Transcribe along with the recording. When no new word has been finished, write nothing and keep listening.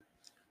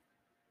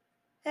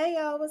Hey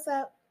y'all, what's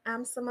up?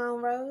 I'm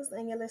Simone Rose,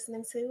 and you're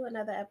listening to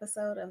another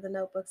episode of the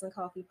Notebooks and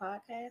Coffee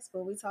podcast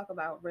where we talk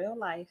about real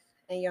life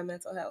and your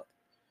mental health.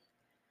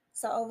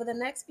 So, over the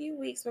next few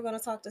weeks, we're going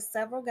to talk to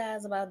several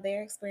guys about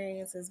their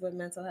experiences with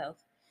mental health.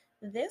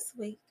 This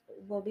week,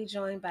 we'll be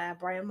joined by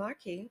Brian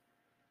Marquis.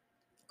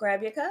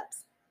 Grab your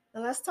cups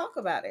and let's talk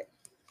about it.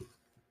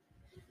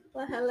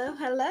 Well, hello,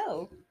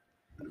 hello.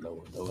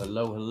 Hello, hello,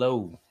 hello,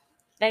 hello.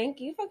 Thank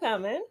you for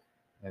coming.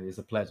 And it's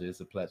a pleasure. It's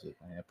a pleasure.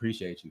 I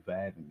appreciate you for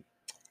having me.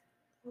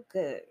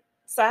 Good.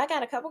 So, I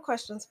got a couple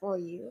questions for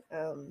you.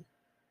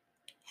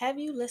 Have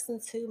you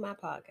listened to my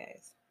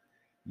podcast?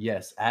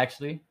 Yes,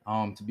 actually,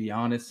 to be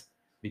honest,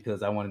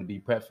 because I wanted to be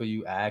prepped for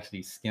you, I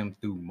actually skimmed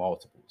through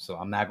multiple. So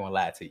I'm not gonna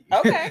lie to you.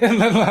 Okay.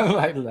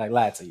 like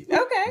lie to you.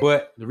 Okay.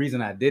 But the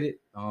reason I did it,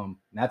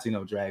 not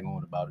to drag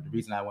on about it. The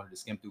reason I wanted to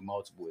skim through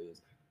multiple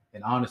is,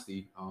 in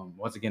honesty,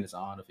 once again, it's an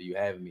honor for you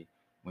having me.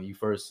 When you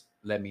first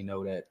let me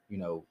know that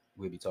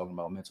we'll be talking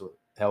about mental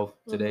health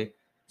Mm-hmm. today,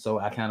 so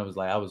I kind of was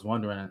like, I was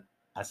wondering.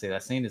 I said I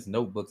seen this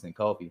notebooks and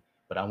coffee,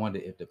 but I wonder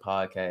if the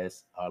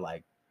podcasts are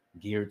like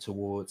geared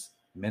towards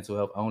mental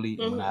health only.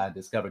 And when Mm-hmm. I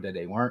discovered that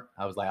they weren't,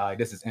 I was like, all right,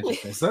 this is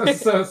interesting.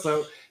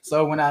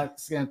 So when I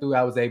scanned through,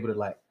 I was able to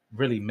like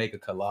really make a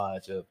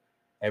collage of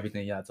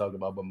everything y'all talked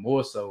about. But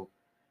more so,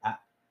 I,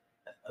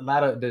 a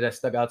lot of that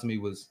stuck out to me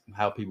was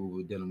how people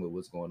were dealing with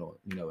what's going on,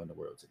 in the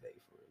world today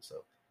for real.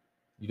 So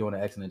you're doing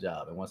an excellent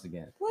job. And once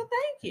again, Well,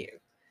 thank you.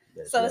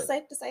 yes, So it's yes.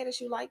 safe to say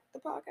that you like the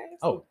podcast?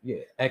 Oh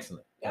yeah,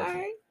 excellent, All excellent.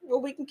 right.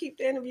 Well, we can keep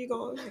the interview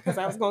going because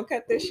I was going to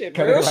cut this shit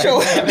Cut it real right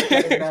short. now. Cut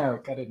it now.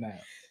 Cut it now.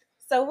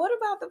 So, what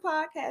about the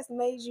podcast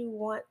made you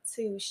want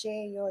to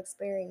share your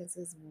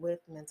experiences with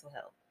mental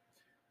health?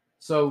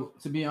 So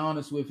to be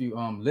honest with you,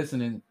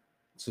 listening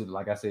to,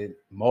 like I said,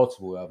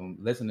 multiple of them,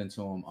 listening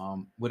to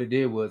them, what it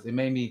did was it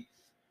made me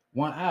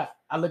one.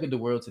 I look at the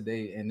world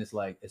today, and it's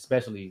like,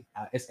 especially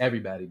it's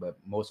everybody, but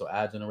more so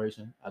our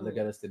generation. I look Mm-hmm.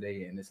 at us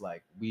today, and it's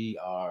like we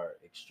are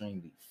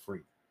extremely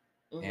free,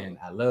 Mm-hmm. and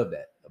I love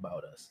that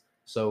about us.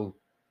 So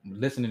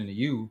listening to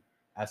you,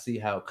 I see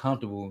how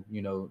comfortable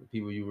the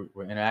people you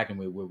were interacting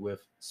with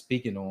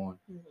speaking on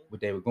Mm-hmm.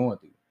 what they were going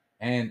through.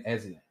 And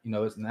as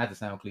it's not to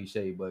sound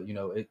cliche, but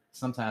it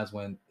sometimes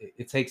when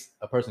it takes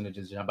a person to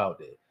just jump out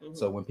there.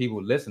 So Mm-hmm. when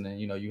people listening,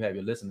 you have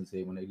your listeners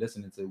here. When they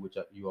listening to which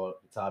you all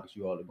the topics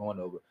you all are going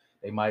over,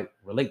 they might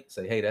relate.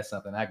 Say, hey, that's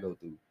something I go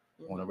through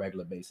on a Mm-hmm.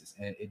 regular basis,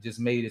 and it just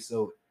made it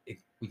so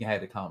we can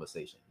have the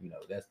conversation.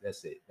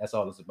 That's it. That's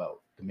all it's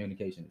about.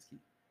 Communication is key.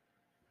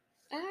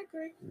 I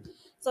agree.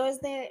 So, is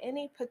there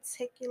any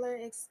particular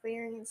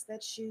experience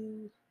that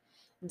you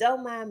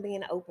don't mind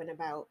being open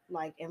about,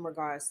 like in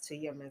regards to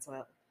your mental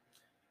health?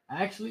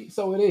 Actually,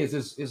 so it is.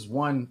 It's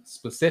one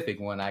specific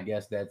one, I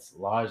guess, that's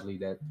largely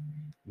that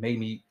made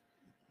me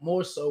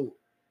more so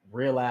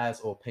realize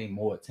or pay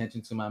more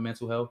attention to my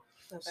mental health.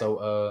 Okay.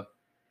 So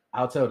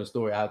I'll tell the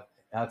story. I'll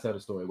tell the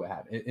story what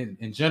happened.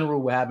 In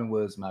general, what happened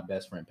was my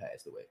best friend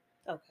passed away.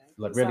 Okay. I'm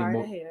Like really sorry to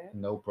more, hear it.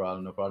 no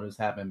problem, no problem. This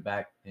happened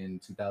back in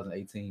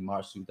 2018,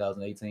 March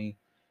 2018.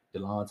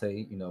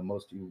 Delonte,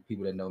 most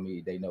people that know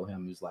me, they know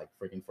him as like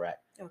freaking frack.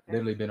 Okay.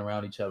 Literally been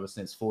around each other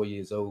since 4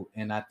 years old.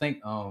 And I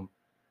think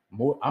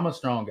more I'm a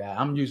strong guy.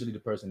 I'm usually the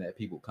person that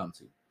people come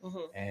to.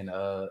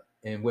 Mm-hmm.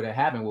 And what had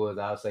happened was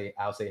I'll say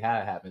how it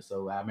happened.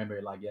 So I remember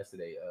it like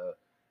yesterday.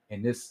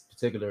 In this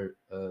particular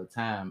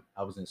time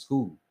I was in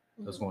school.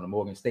 I was Mm-hmm. going to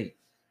Morgan State.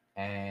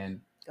 And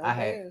Go I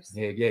had Bears.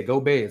 yeah, go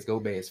Bears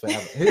forever.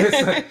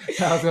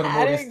 So I was going to I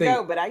Morgan didn't go,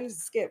 State. but I used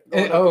to skip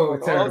going up Oh,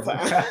 north all the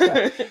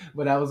terrible. time.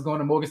 But I was going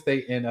to Morgan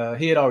State, and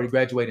he had already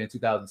graduated in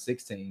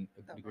 2016,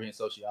 a degree Okay. in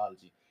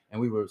sociology,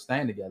 and we were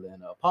staying together in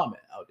an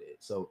apartment out there.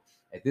 So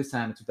at this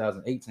time in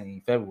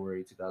 2018,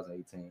 February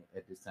 2018,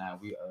 at this time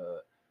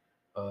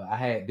I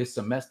had this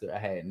semester I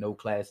had no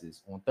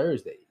classes on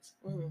Thursdays.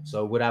 Mm-hmm.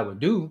 So what I would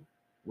do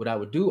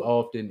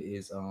often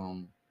is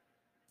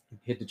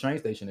hit the train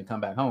station and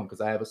come back home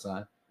because I have a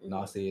son. Mm-hmm.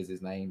 Nasir is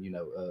his name.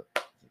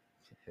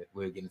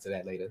 We'll get into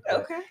that later.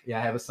 But Okay. yeah,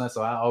 I have a son,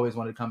 so I always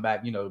wanted to come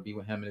back, to be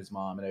with him and his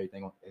mom and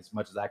everything as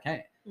much as I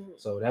can. Mm-hmm.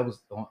 So that was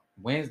on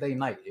Wednesday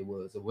night. It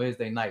was a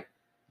Wednesday night.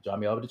 Drop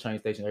me over to the train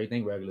station,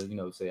 everything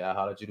regular, say I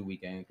holler at you the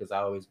weekend because I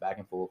always back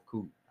and forth.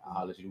 Cool. I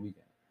holler at you the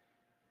weekend.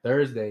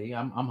 Thursday,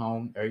 I'm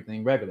home,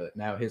 everything regular.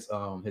 Now his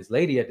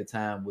lady at the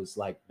time was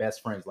like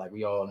best friends, like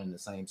we all in the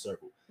same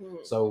circle. Mm-hmm.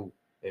 So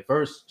at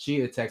first she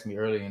had texted me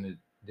early in the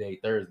day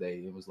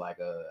Thursday. It was like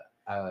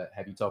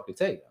have you talked to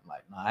Tay? I'm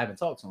like, no, I haven't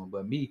talked to him.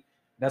 But me,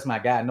 that's my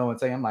guy knowing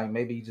Tay. I'm like,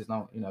 maybe he just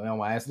don't, he don't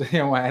want to answer he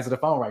don't want to answer the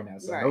phone right now.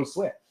 So no Right.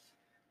 sweat.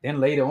 Then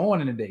later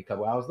on in the day, a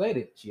couple hours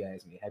later, she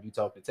asked me, have you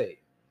talked to Tay?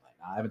 I'm like,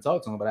 no, I haven't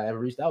talked to him, but I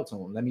haven't reached out to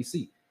him. Let me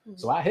see.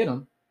 So Mm-hmm. I hit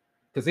him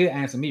because he'd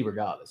answer me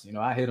regardless.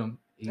 I hit him.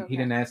 He Okay.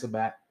 didn't answer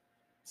back.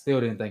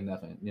 Still didn't think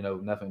nothing,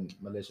 nothing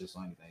malicious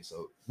or anything.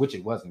 So, which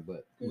it wasn't,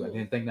 but I Mm-hmm.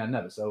 didn't think nothing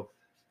of it. So,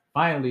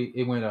 finally,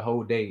 it went a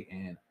whole day,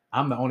 and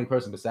I'm the only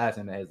person besides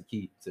him that has the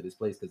key to this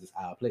place because it's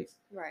our place.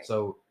 Right.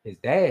 So, his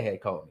dad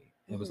had called me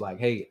and was Mm-hmm. like,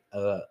 "Hey,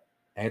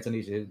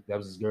 Anthony, that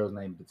was his girl's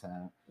name at the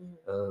time.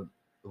 Mm-hmm.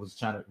 was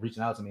trying to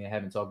reaching out to me and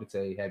haven't talked to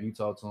Tay. Have you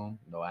talked to him?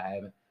 No, I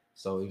haven't.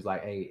 So he was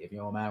like, hey, if you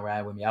don't mind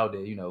riding with me out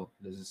there,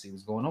 let's just see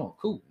what's going on.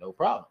 Cool, no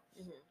problem.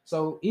 Mhm.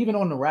 So even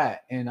on the ride,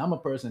 and I'm a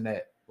person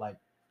that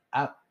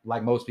I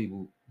like most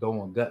people go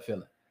on gut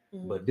feeling,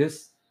 Mhm. but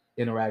this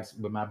interacts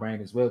with my brain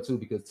as well too,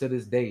 because to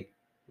this day,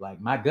 like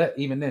my gut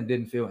even then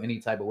didn't feel any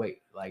type of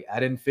weight. Like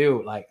I didn't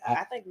feel like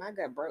I think my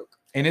gut broke.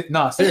 and it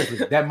no, seriously,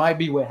 that might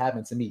be what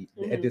happened to me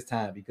at Mhm. this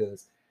time,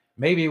 because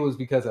maybe it was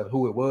because of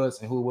who it was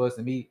and who it was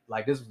to me.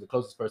 Like this was the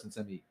closest person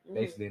to me Mhm.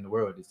 basically in the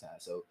world at this time.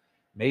 So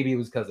maybe it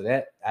was because of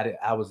that.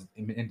 I was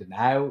in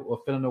denial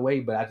or feeling away,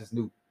 but I just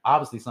knew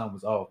obviously something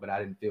was off, but I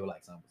didn't feel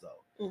like something was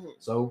off. Mhm.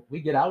 So we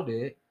get out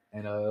there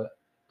and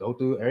go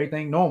through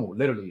everything normal,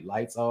 literally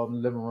lights off in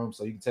the living room,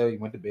 so you can tell you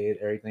went to bed,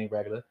 everything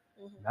regular,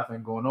 Mhm.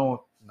 nothing going on.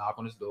 Knock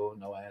on his door,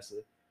 no answer.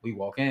 We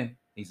walk in,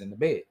 he's in the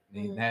bed.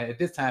 Mhm. Now at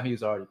this time he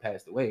was already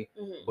passed away,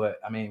 Mhm. but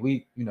I mean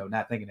we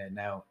not thinking that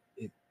now.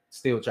 It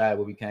still tried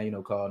what we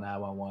can, call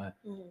 911.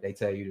 Mhm. They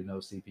tell you to know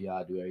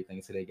CPR, do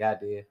everything. So they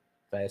got there.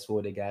 Fast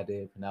forward, they got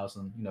there, pronounced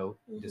him,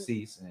 Mhm.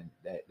 deceased, and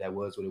that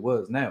was what it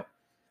was. Now,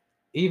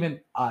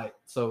 even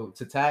so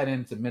to tie it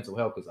into mental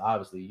health, because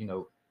obviously,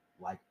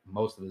 like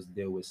most of us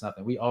deal with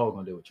something. We all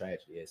gonna deal with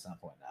tragedy at some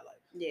point in our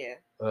life. Yeah.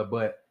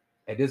 But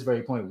at this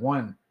very point,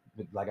 one,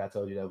 like I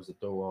told you, that was a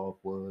throw off.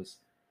 Was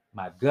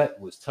my gut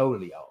was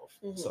totally off,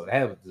 Mhm. so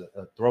that was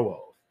a throw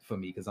off for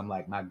me, because I'm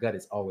like, my gut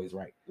is always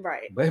right.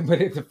 Right.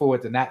 But it's for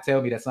it to not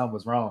tell me that something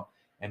was wrong,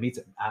 and me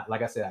to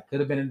like I said, I could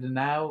have been in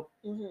denial.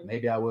 Mhm.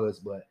 Maybe I was,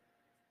 but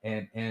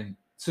and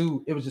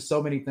two, it was just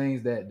so many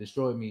things that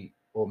destroyed me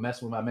or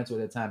messed with my mental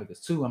at that time.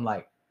 Because two, I'm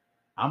like,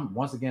 I'm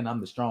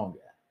the strong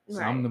guy, so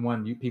I'm Right. the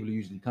one people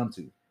usually come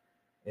to.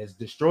 As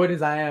destroyed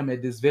as I am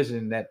at this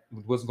vision that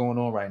what's going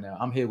on right now,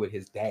 I'm here with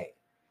his dad.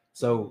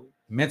 So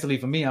mentally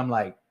for me, I'm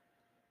like,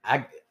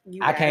 I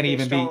You I gotta can't be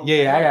even be, strong for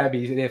I gotta him.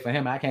 be there for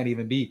him. I can't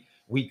even be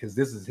weak because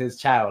this is his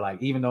child.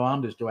 Like, even though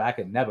I'm destroyed, I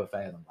could never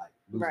fathom like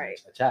losing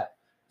Right. a child.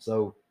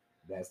 So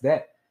that's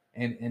that.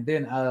 And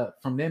then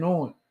from then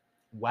on,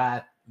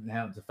 why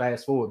now to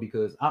fast forward,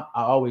 because I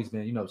always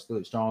been,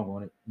 stood strong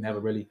on it. Never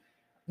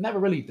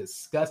really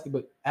discussed it,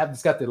 but I've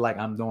discussed it like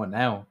I'm doing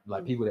now.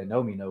 Like people that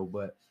know me know.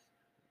 But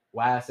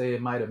why I say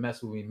it might have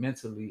messed with me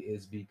mentally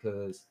is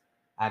because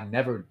I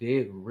never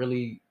did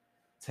really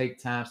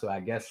take time. So I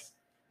guess,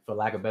 for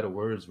lack of better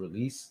words,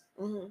 release,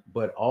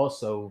 but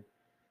also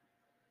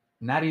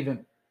not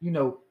even,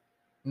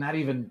 not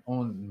even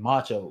on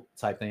macho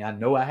type thing. I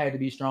know I had to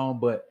be strong,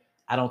 but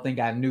I don't think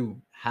I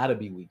knew how to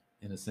be weak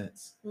in a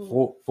sense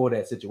for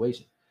that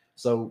situation.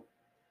 So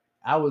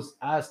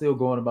I still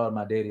going about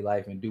my daily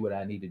life and do what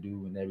I need to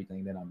do and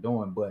everything that I'm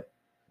doing, but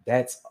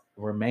that's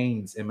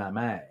remains in my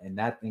mind, and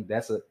I think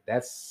that's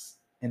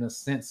in a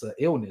sense an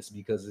illness,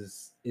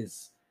 because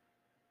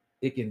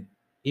it can,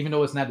 even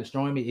though it's not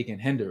destroying me, it can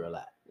hinder a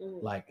lot.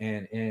 Like,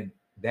 and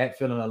that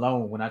feeling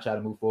alone, when I try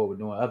to move forward with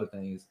doing other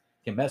things,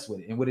 can mess with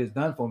it. And what it's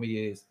done for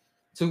me is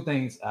two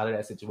things out of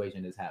that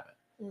situation has happened,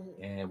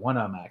 and one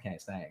of them I can't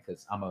stand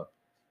because I'm a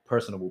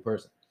personable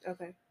person.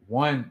 Okay.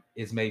 One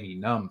is made me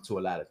numb to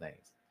a lot of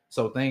things.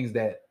 So things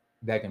that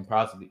can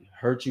possibly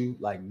hurt you,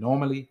 like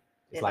normally,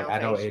 it's like I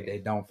know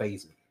it don't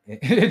phase me.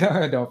 It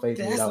don't phase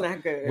me at all. That's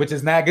not good. Which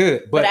is not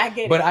good. But I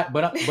get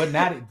it. But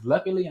not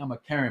luckily I'm a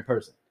caring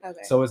person.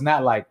 Okay. So it's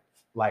not like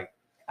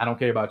I don't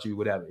care about you,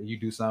 whatever. You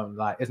do something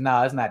like it's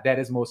not that.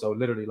 It's more so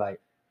literally like,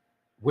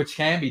 which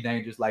can be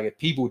dangerous. Like if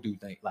people do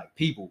things like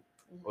people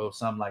or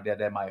something like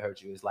that might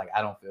hurt you. It's like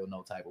I don't feel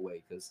no type of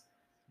way, because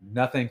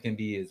nothing can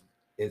be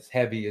as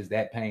heavy as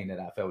that pain that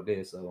I felt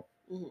there. So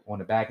on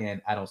the back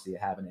end, I don't see it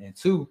happening. And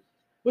two,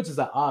 which is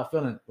an odd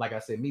feeling, like I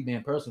said, me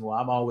being personal,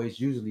 I'm always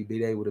usually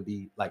be able to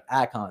be like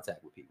eye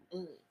contact with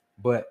people.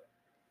 But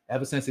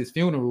ever since his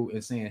funeral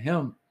and seeing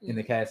him in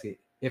the casket,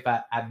 if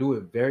I do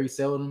it very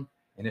seldom,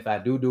 and if I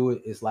do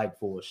it, it's like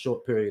for a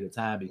short period of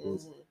time,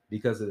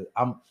 because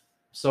I'm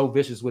so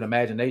vicious with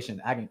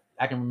imagination. I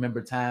can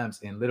remember times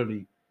and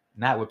literally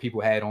not what people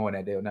had on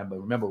that day or nothing, but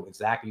remember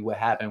exactly what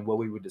happened, what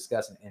we were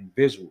discussing, and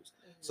visuals.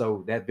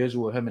 So that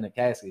visual of him in the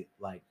casket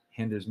like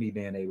hinders me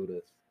being able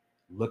to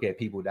look at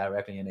people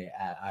directly in their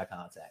eye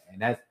contact,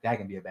 and that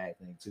can be a bad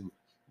thing too.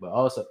 But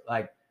also,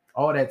 like,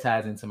 all that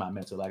ties into my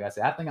mental. Like I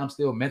said, I think I'm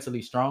still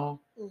mentally strong.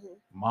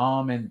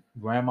 Mom and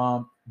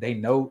grandma, they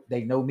know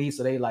me,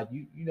 so they like,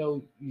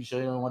 you sure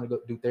you don't want to go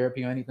do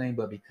therapy or anything.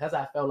 But because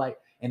I felt like,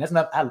 and that's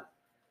not,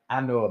 I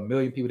know a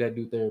million people that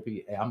do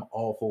therapy, and I'm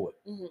all for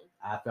it.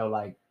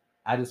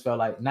 I just felt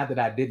like, not that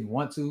I didn't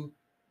want to,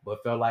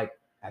 but felt like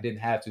I didn't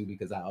have to,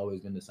 because I always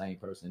been the same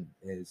person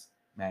as,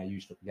 man, you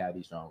gotta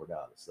be strong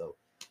regardless. So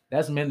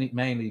that's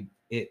mainly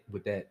it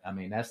with that. I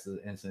mean, that's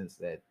the instance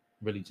that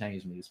really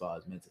changed me as far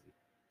as mentally.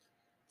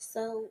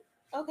 So,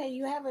 okay,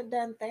 you haven't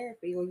done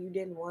therapy, or you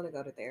didn't want to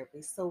go to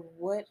therapy. So,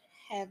 what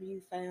have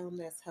you found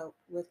that's helped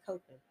with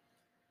coping?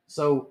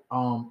 So,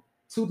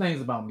 two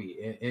things about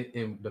me,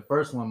 and the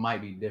first one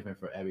might be different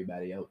for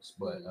everybody else,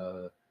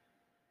 but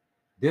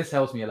this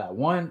helps me a lot.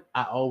 One,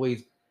 I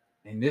always,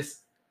 and this,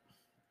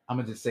 I'm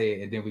gonna just say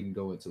it and then we can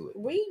go into it.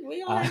 We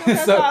don't have no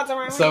cuss words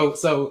around here.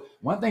 So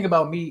one thing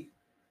about me,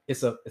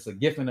 it's a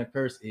gift and a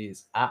curse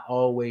is I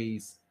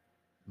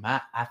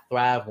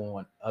thrive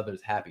on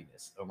others'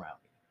 happiness around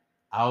me.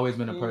 I always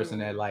been a person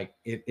that like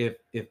if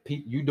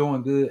you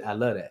doing good, I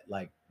love that.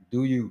 Like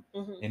do you?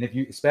 And if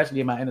you, especially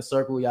in my inner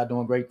circle, y'all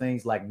doing great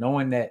things, like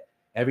knowing that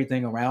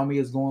everything around me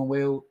is going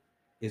well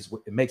it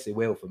makes it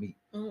well for me,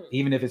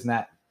 even if it's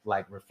not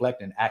like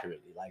reflecting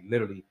accurately. Like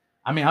literally,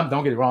 I mean,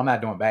 don't get it wrong, I'm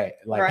not doing bad.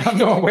 Like right. I'm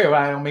doing well.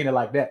 I don't mean it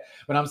like that,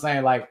 but I'm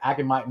saying like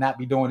might not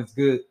be doing as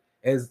good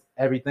as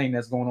everything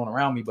that's going on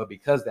around me, but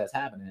because that's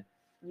happening,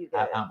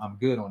 I'm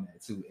good on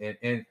that too.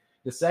 And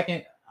the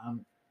second,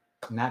 I'm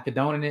not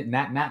condoning it,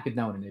 not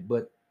condoning it,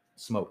 but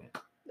smoking.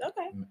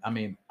 Okay. I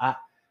mean,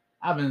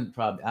 I've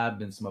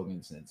been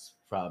smoking since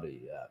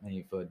probably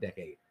for a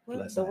decade.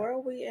 Well, the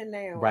world we in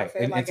now, right? I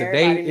feel like and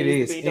today it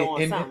is.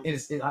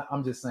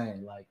 I'm just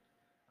saying, like,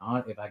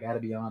 if I gotta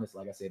be honest,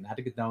 like I said, not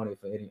to condone it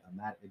for any, I'm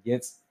not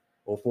against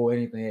or for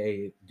anything.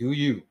 Hey, do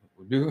you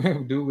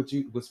do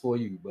what's for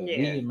you? But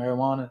weed and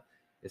marijuana,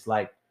 it's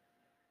like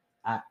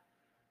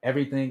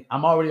everything.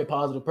 I'm already a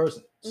positive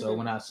person, so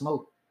when I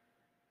smoke,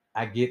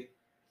 I get.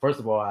 First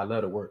of all, I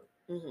love to work.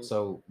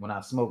 So when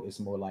I smoke, it's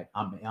more like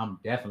I'm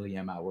definitely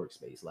in my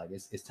workspace. Like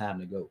it's time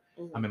to go.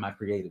 I'm in my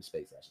creative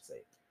space, I should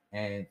say.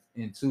 And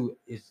two,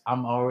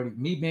 I'm already,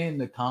 me being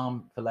the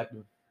calm,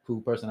 collective, cool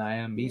person I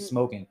am. Me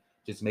smoking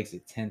just makes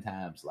it 10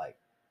 times like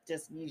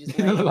you just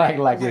like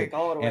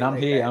and I'm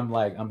here.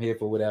 I'm here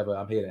for whatever.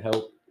 I'm here to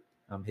help.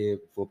 I'm here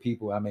for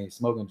people. I mean,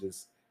 smoking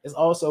it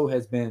also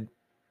has been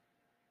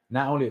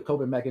not only a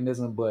coping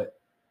mechanism, but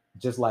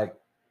just like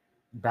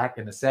back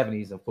in the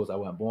 70s, of course I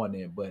wasn't born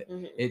then, but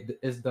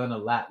it's done a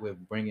lot with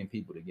bringing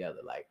people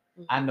together. Like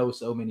I know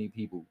so many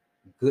people,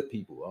 good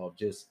people, of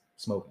just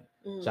smoking.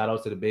 Shout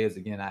out to the Bears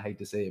again. I hate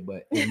to say it,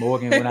 but in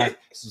Morgan, when I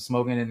was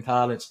smoking in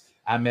college,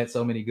 I met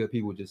so many good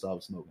people just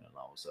off smoking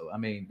alone. So I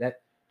mean,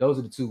 those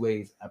are the two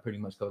ways I pretty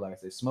much cope. Like I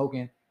said,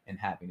 smoking and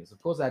happiness. Of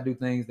course, I do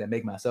things that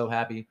make myself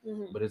happy,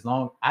 but as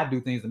long I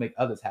do things that make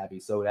others happy,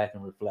 so that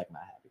can reflect my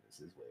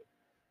happiness as well.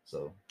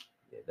 So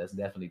yeah, that's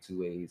definitely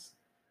two ways.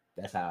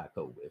 That's how I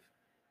cope with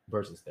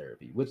versus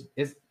therapy, which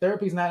is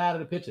therapy's not out of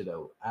the picture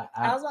though.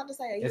 I was about to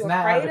say, are you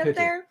afraid of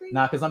therapy?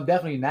 Nah, because I'm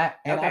definitely not.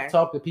 And I've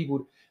talked to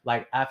people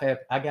like I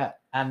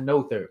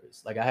know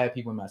therapists. Like I have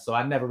people in my, so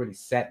I never really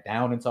sat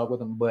down and talked with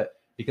them, but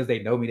because they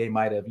know me, they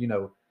might have, you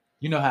know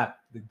how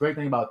the great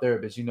thing about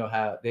therapists, you know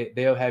how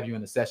they'll have you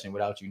in a session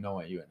without you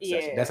knowing you're in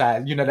a session.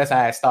 That's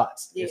how it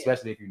starts,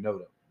 especially if you know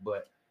them.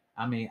 But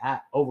I mean,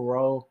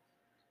 overall,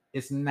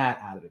 it's not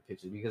out of the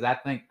picture because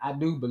I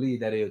do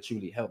believe that it'll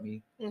truly help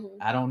me.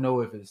 I don't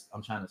know if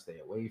I'm trying to stay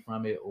away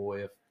from it or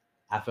if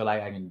I feel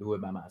like I can do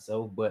it by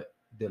myself. But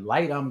the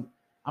light, I'm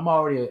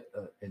already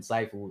an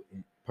insightful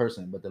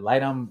person, but the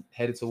light I'm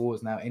headed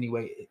towards now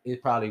anyway, I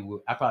probably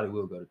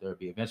will go to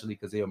therapy eventually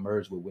because it'll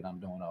merge with what I'm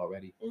doing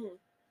already and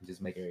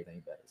just make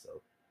everything better.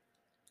 So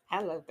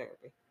I love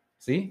therapy.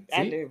 See?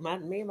 I do.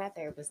 Me and my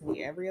therapist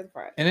meet every other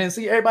Friday. And then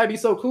see, everybody be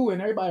so cool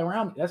and everybody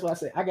around me. That's why I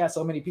say I got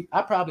so many people.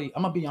 I'm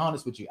gonna be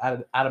honest with you.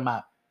 Out of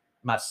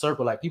my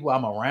circle, like people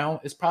I'm around,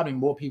 it's probably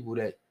more people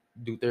that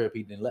do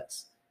therapy than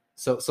less.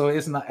 So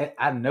it's not.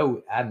 I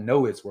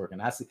know it's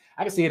working. I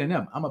can see it in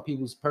them. I'm a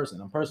people's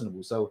person. I'm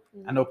personable, so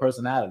I know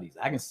personalities.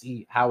 I can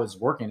see how it's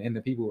working in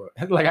the people.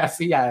 Like I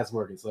see how it's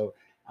working. So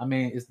I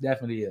mean, it's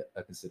definitely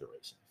a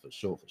consideration for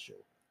sure.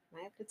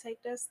 I have to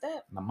take that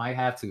step. I might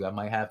have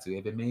to.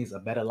 If it means a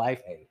better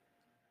life, hey,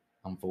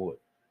 I'm for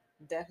it.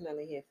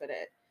 Definitely here for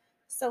that.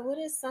 So what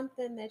is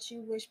something that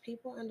you wish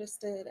people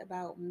understood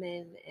about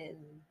men and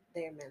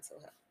their mental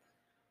health?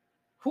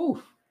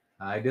 Whew.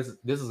 All right, this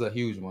is a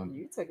huge one.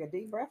 You took a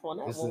deep breath on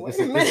that one.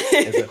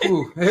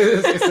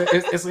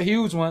 It's a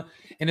huge one,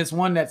 and it's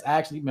one that's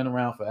actually been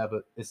around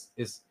forever.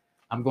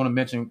 I'm going to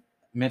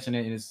mention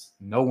it, and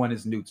no one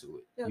is new to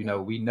it. Okay.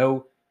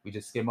 We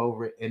just skim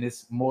over it, and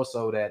it's more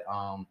so that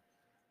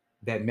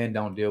that men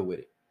don't deal with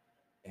it,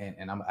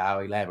 and I'll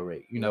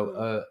elaborate.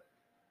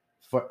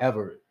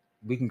 Forever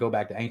we can go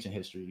back to ancient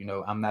history.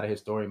 I'm not a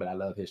historian, but I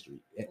love history.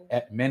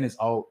 Men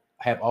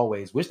have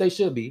always, which they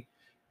should be,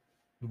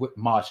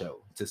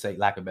 macho, to say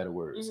lack of better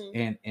words,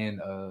 and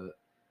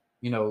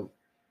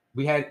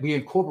we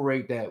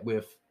incorporate that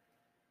with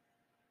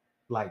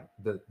like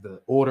the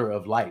order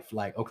of life.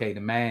 Like, okay, the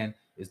man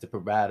is the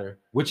provider,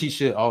 which he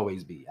should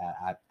always be.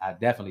 I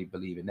definitely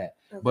believe in that.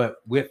 Okay. But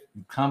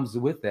comes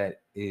with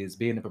that is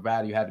being the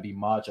provider. You have to be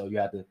macho. You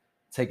have to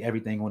take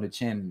everything on the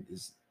chin.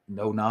 Is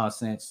no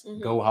nonsense.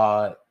 Go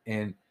hard.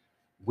 And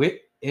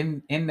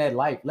in that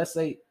life, let's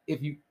say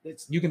if you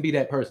can be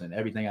that person.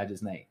 Everything I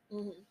just named.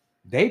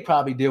 They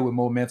probably deal with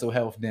more mental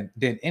health than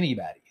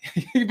anybody.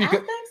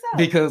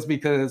 because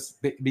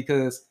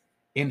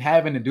in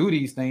having to do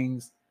these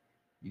things,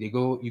 you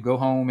go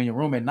home in your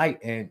room at night,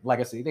 and like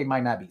I said, they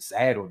might not be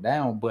sad or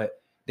down,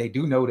 but they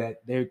do know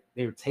that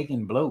they're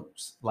taking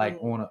blows like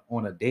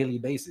on a daily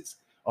basis,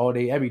 all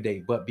day, every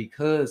day. But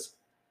because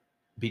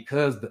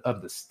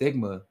of the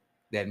stigma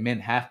that men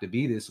have to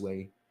be this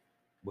way,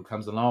 what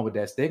comes along with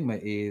that stigma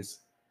is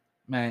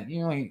man,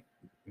 you ain't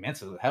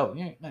mental health.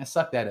 You ain't, man,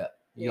 suck that up.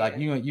 You Yeah. like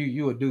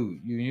you a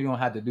dude. You don't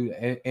have to do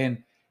that.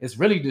 And it's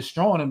really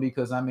destroying them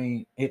because I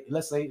mean,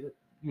 let's say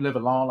you live a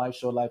long life,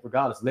 short life,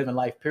 regardless, living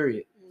life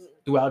period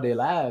throughout their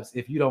lives.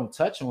 If you don't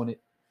touch on it,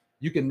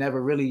 you can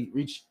never really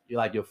reach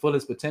like your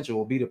fullest potential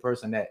or be the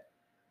person that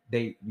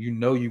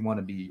you want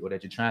to be or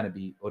that you're trying to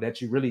be or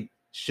that you really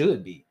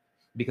should be.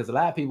 Because a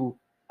lot of people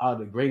are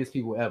the greatest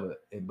people ever.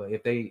 But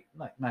if they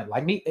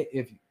like me,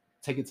 if you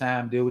take your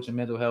time, deal with your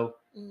mental health,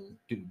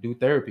 do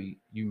therapy,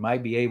 you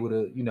might be able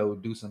to,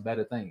 do some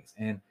better things.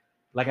 And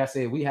like I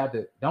said, we have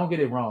to don't get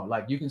it wrong.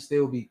 Like you can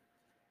still be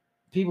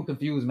people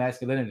confuse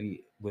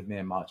masculinity with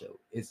being macho.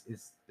 It's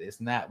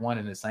not one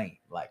and the same.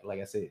 Like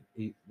I said,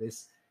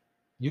 this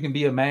you can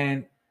be a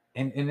man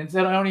and it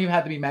don't even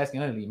have to be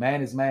masculinity.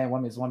 Man is man,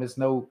 woman is woman. It's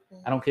no,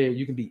 I don't care.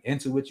 You can be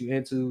into what you're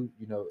into,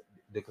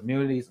 the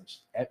communities,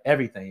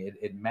 everything.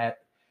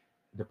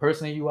 The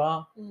person you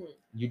are,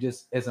 you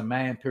just as a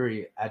man,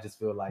 period. I just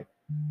feel like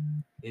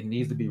it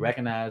needs to be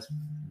recognized.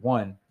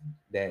 One,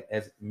 that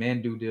as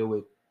men do deal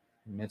with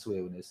mental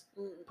illness,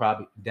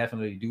 probably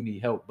definitely do need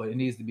help, but it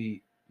needs to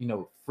be,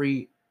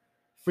 free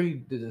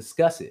to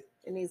discuss it.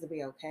 It needs to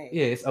be okay.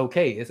 Yeah, it's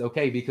okay. It's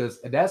okay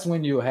because that's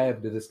when you'll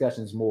have the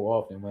discussions more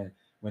often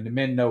when the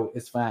men know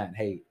it's fine.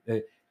 Hey,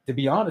 to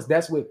be honest,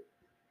 that's what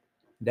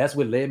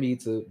led me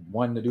to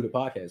wanting to do the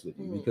podcast with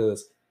you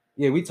because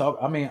yeah, we talk.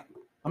 I mean,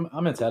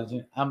 I'm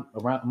intelligent. I'm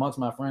around amongst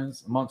my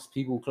friends, amongst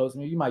people close to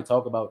me. You might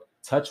talk about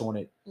touch on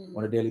it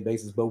on a daily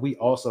basis, but we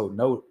also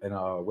know and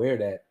are aware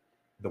that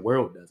the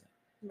world doesn't,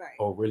 right,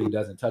 or really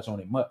doesn't touch on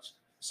it much.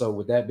 So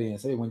with that being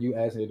said, when you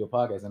asked me to do a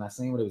podcast and I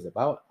seen what it was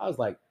about, I was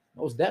like,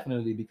 most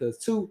definitely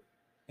because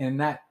and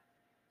not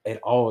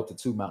at all to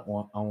toot my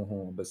own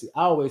horn, but see,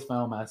 I always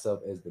found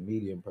myself as the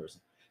medium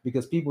person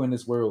because people in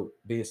this world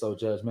being so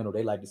judgmental,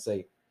 they like to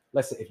say,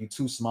 let's say if you're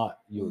too smart,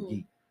 you're a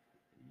geek.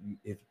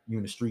 If you're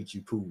in the streets,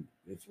 you cool.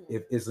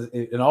 If it's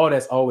and all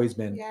that's always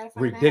been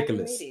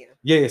ridiculous.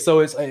 Yeah, so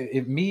it's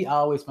if me, I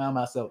always found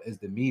myself as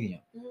the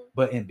medium,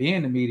 but in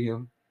being the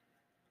medium,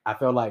 I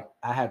felt like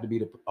I had to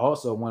be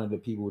also one of the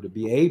people to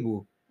be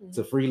able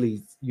to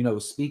freely,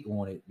 speak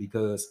on it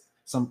because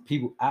some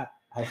people, I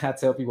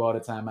tell people all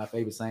the time, my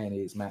favorite saying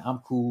is, man, I'm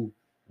cool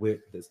with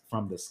this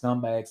from the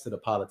scumbags to the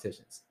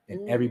politicians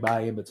and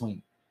everybody in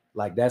between.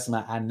 Like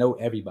I know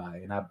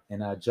everybody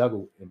and I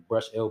juggle and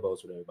brush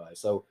elbows with everybody.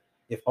 So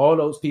if all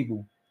those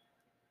people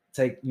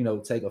take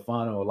a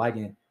fun or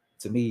liking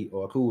to me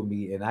or cool with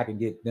me and I can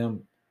get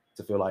them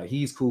to feel like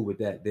he's cool with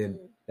that, then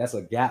that's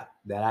a gap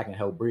that I can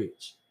help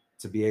bridge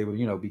to be able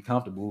to, be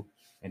comfortable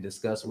and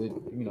discuss with,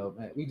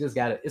 man, we just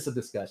gotta, it's a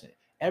discussion.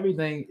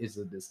 Everything is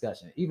a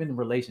discussion, even in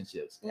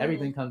relationships.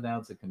 Everything comes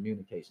down to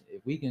communication.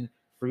 If we can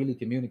freely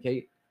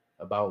communicate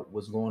about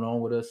what's going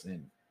on with us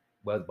and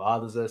what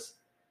bothers us,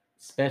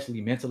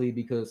 especially mentally,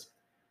 because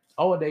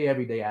all day,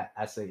 every day,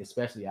 I say,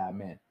 especially I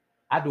men,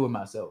 I do it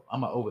myself.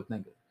 I'm an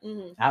overthinker.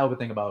 I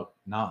overthink about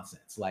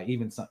nonsense, like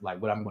even something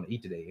like what I'm going to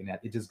eat today, and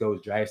it just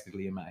goes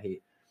drastically in my head.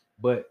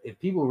 But if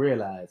people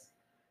realize,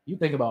 you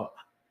think about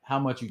how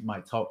much you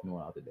might talk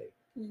throughout the day,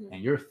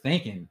 and you're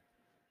thinking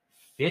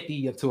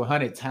 50 to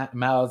 100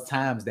 miles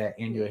times that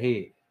in your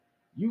head.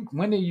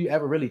 When are you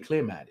ever really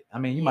clear minded? I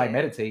mean, you might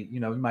meditate,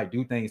 you might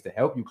do things to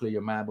help you clear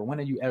your mind, but when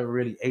are you ever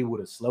really able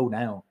to slow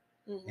down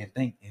and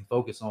think and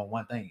focus on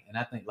one thing? And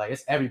I think like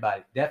it's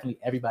everybody, definitely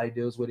everybody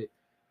deals with it.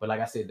 But like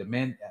I said, the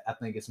men, I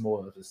think it's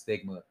more of a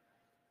stigma.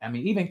 I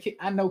mean, even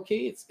I know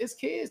kids, it's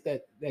kids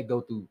that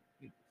go through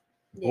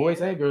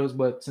boys and girls,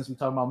 but since we're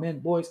talking about men,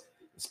 boys,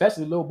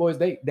 especially little boys,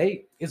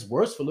 they it's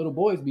worse for little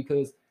boys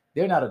because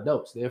they're not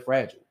adults, they're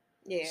fragile.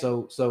 Yeah.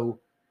 So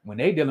when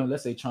they dealing,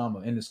 let's say trauma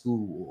in the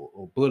school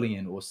or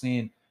bullying or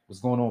seeing what's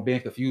going on,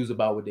 being confused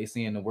about what they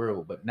see in the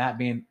world, but not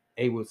being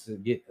able to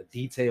get a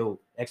detailed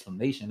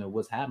explanation of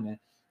what's happening,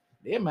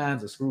 their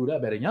minds are screwed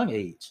up at a young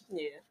age.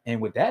 Yeah. And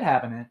with that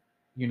happening,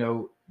 I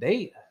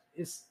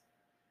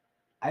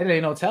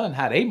ain't no telling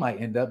how they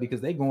might end up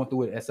because they going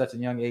through it at such a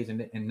young age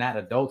and not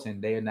adults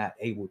and they're not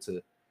able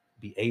to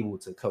be able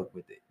to cope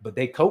with it. But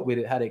they cope with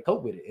it how they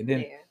cope with it. And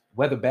then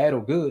whether bad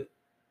or good,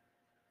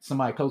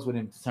 somebody copes with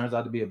it turns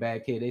out to be a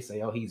bad kid, they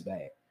say, oh, he's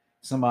bad.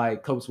 Somebody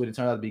copes with it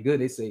turns out to be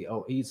good, they say,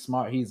 oh, he's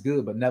smart, he's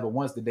good. But never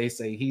once did they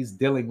say he's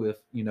dealing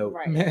with,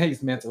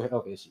 his mental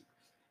health issue.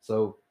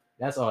 So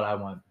that's all I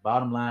want.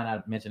 Bottom line,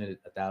 I've mentioned it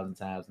 1,000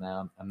 times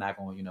now. I'm not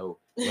going to,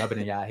 rub it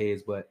in y'all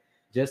heads, but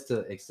just to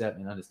accept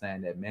and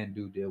understand that men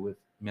do deal with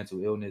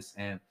mental illness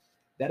and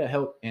that'll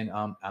help. And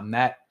I'm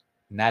not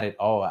at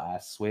all, I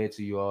swear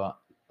to you all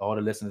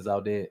the listeners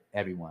out there,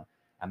 everyone,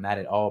 I'm not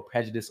at all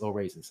prejudiced or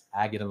racist.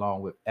 I get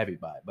along with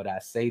everybody. But I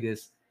say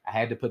this, I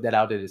had to put that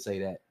out there to say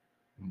that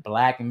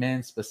Black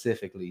men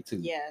specifically too.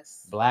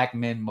 Yes. Black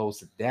men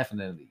most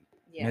definitely.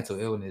 Yes. Mental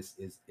illness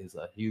is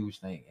a huge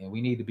thing. And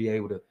we need to be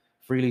able to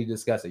freely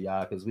discuss it,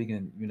 y'all, because we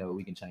can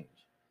change.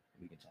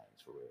 We can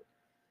change for real.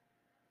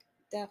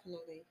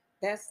 Definitely.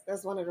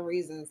 That's one of the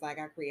reasons like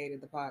I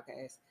created the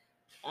podcast.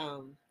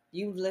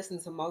 You've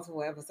listened to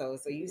multiple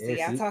episodes, so you Yeah,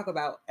 see I see, talk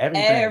about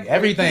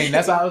everything.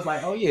 That's why I was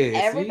like, oh yeah, see,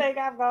 everything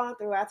I've gone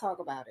through, I talk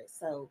about it.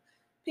 So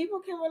people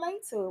can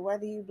relate to it,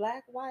 whether you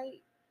black, white,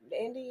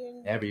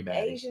 Indian, everybody,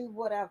 Asian,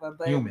 whatever.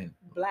 But human.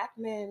 black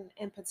men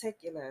in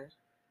particular,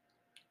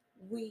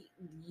 we,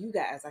 you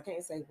guys, I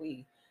can't say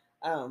we,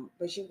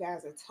 but you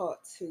guys are taught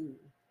to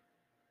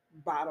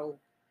bottle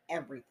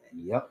everything,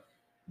 Yep,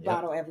 yep.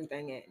 bottle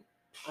everything in,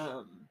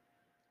 um,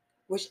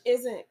 which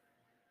isn't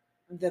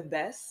the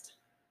best.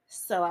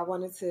 So I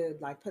wanted to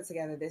like put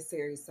together this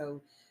series so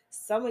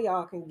some of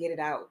y'all can get it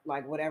out,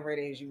 like whatever it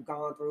is you've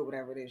gone through,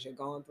 whatever it is you're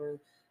going through,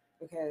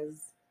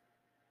 because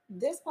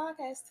this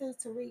podcast tends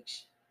to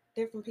reach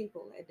different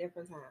people at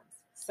different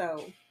times.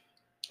 So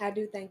I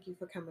do thank you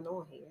for coming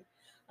on here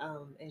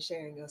and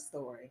sharing your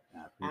story.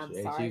 I I'm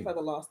appreciate sorry you. for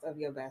the loss of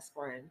your best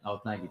friend Oh,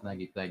 thank you,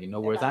 thank you, thank you.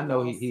 No that worries. I got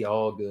know he lost.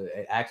 all good.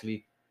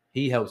 Actually,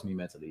 he helps me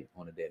mentally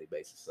on a daily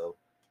basis. So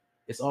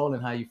it's all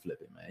in how you flip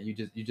it, man.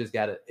 You just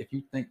gotta, if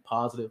you think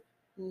positive,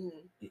 Hmm.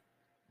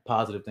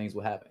 positive things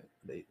will happen.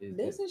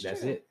 This is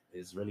That's true. it.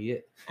 It's really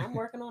it. I'm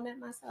working on that I'm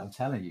myself.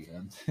 telling you.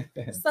 I'm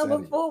So telling you.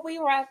 before we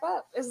wrap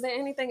up, is there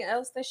anything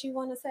else that you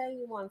want to say?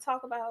 You want to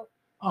talk about?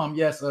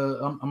 Yes,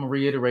 I'm gonna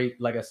reiterate,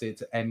 like I said,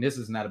 and this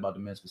is not about the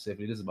men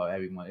specifically. This is about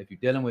everyone. If you're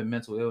dealing with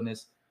mental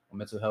illness or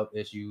mental health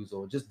issues,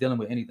 or just dealing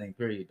with anything,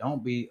 period,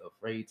 don't be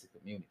afraid to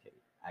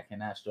communicate. I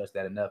cannot stress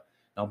that enough.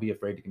 Don't be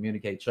afraid to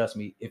communicate. Trust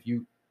me. If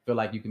you feel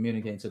like you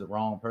communicate to the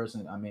wrong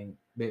person, I mean,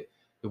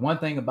 the one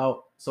thing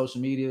about social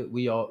media,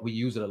 we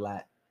use it a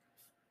lot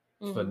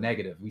for Hmm.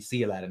 negative. We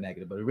see a lot of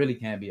negative, but it really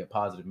can be a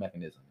positive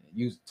mechanism.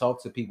 Use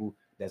talk to people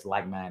that's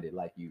like minded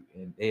like you,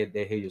 and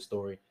they hear your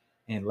story.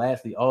 And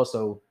lastly,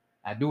 also,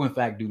 I do in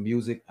fact do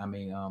music. I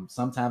mean,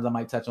 sometimes I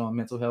might touch on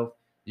mental health.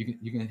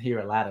 You can hear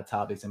a lot of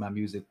topics in my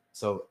music,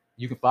 so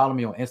you can follow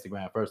me on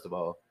Instagram first of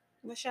all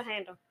What's your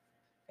handle?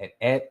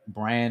 at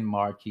brand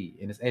marquee,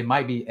 and it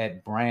might be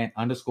at brand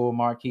underscore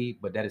marquee,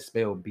 but that is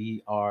spelled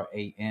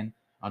BRAN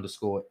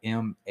underscore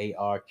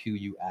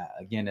MARQUI.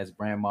 Again, that's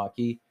brand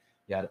marquee.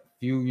 Got a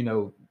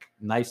few,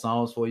 nice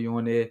songs for you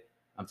on there.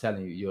 I'm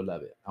telling you, you'll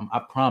love it. I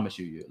promise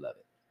you, you'll love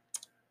it.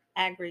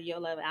 I agree.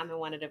 You'll love it. I'm in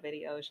one of the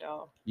videos,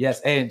 y'all. Yes,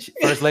 and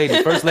first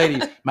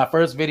lady, my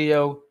first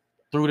video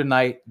through the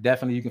night.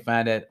 Definitely, you can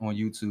find that on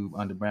YouTube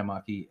under brand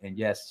marquee. And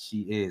yes,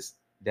 she is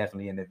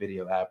definitely in the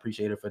video. I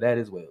appreciate her for that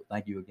as well.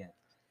 Thank you again.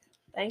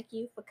 Thank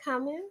you for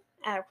coming.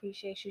 I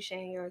appreciate you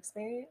sharing your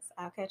experience.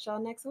 I'll catch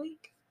y'all next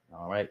week.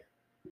 All right.